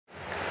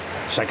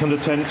Second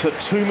attempt at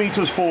 2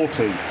 meters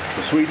 40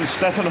 for Sweden's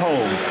Stefan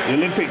Holm, the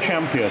Olympic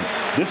champion.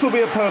 This will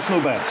be a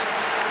personal best.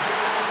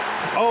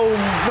 Oh,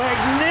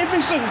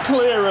 magnificent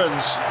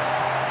clearance!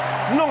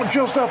 Not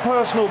just a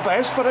personal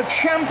best, but a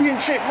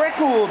championship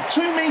record,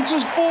 2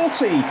 meters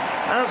 40.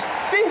 That's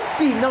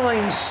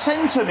 59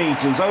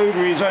 centimeters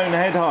over his own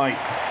head height.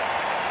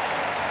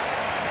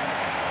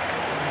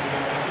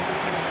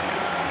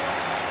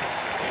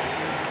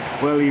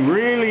 Well, he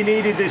really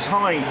needed this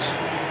height.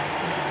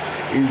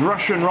 His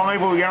Russian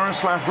rival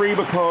Yaroslav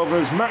Rybakov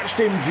has matched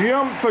him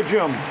jump for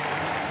jump.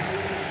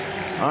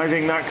 I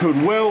think that could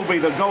well be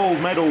the gold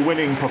medal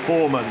winning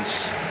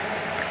performance.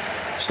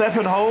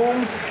 Stefan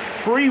Holm,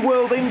 3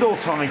 world indoor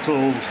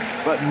titles,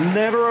 but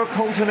never a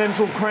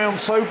continental crown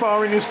so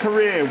far in his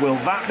career. Will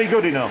that be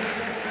good enough?